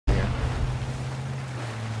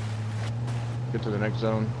Get to the next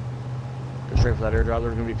zone. Go straight for that airdrop.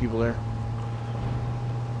 There's gonna be people there.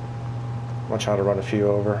 I'm gonna try to run a few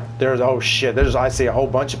over. There's, oh shit, I see a whole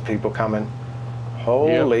bunch of people coming.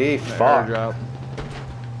 Holy fuck. Airdrop.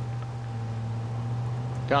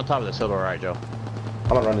 Get on top of this hill, alright, Joe. I'm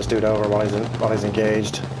gonna run this dude over while he's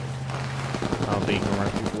engaged. I don't think you can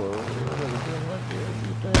run people over.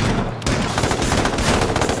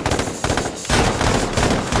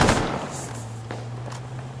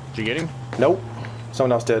 Did you get him? Nope.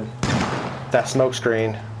 Someone else did. That smoke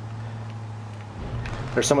screen.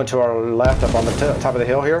 There's someone to our left up on the top of the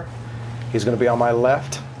hill here. He's going to be on my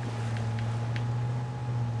left.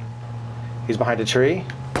 He's behind a tree.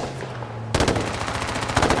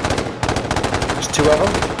 There's two of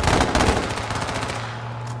them.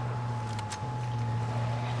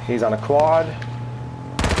 He's on a quad.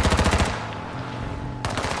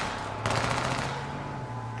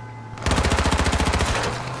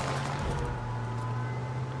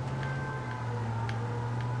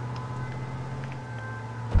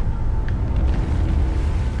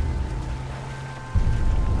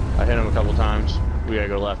 I hit him a couple times. We gotta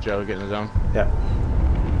go left, Joe. Get in the zone. Yeah.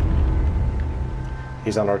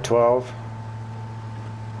 He's on our 12.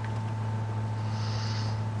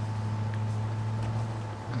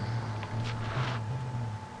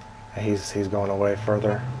 He's going away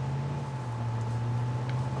further.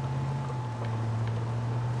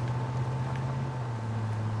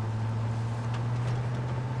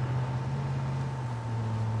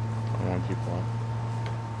 I want people on.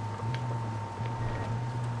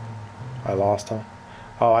 I lost him.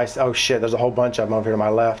 Oh shit, there's a whole bunch of them over here to my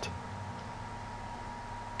left.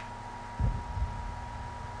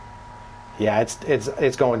 Yeah,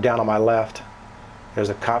 it's going down on my left. There's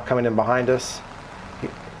a cop coming in behind us.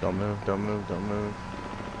 Don't move, don't move, don't move.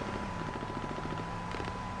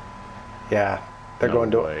 Yeah, they're No going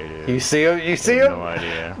to. way, dude. You see him? You see him? No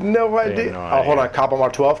idea. No idea. Oh, hold on. Cop on our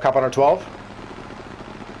 12. Cop on our 12.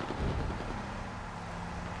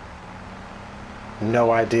 No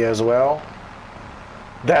idea as well.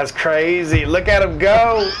 That's crazy. Look at him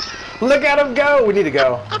go. Look at him go. We need to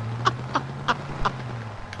go.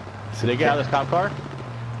 Did they get out of this cop car?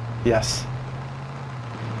 Yes.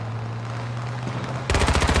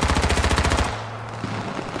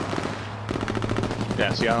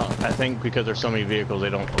 Yeah, see, I think because there's so many vehicles, they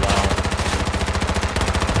don't allow.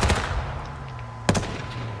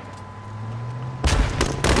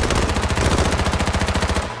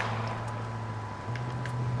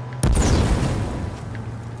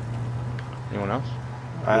 Anyone else?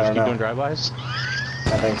 I don't keep know. doing drive-bys?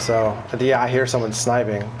 I think so. Yeah, I hear someone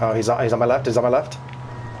sniping. Oh, he's on my left. He's on my left.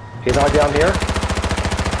 He's on down here.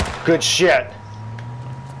 Good shit.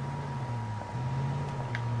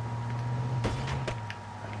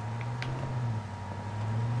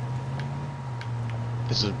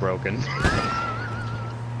 This is broken.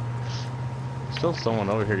 Still someone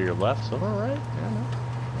over here to your left, so alright. Yeah, no.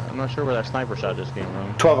 I'm not sure where that sniper shot just came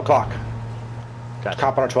from. 12 o'clock. Gotcha.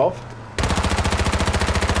 Cop on our 12.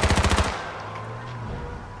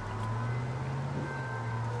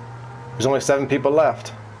 There's only 7 people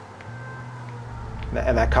left.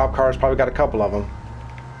 And that cop car's probably got a couple of them.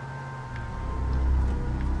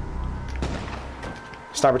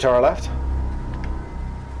 Sniper to our left.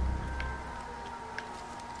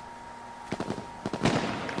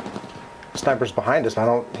 Sniper's behind us,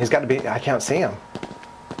 but he's got to be, I can't see him.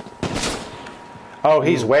 Oh,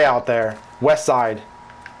 he's way out there. West side.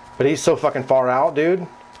 But he's so fucking far out, dude.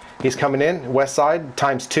 He's coming in, west side,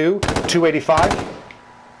 times 2, 285.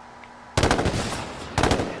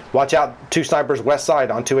 Watch out, 2 snipers west side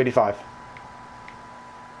on 285.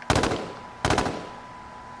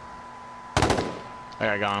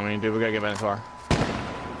 I got gone. We gotta get back in the car.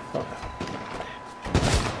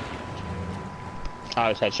 I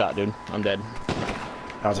was headshot, dude. I'm dead.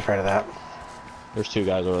 I was afraid of that. There's 2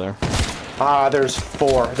 guys over there. There's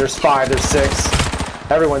 4, there's 5, there's 6.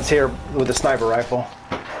 Everyone's here with a sniper rifle.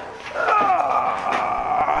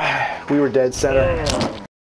 We were dead center.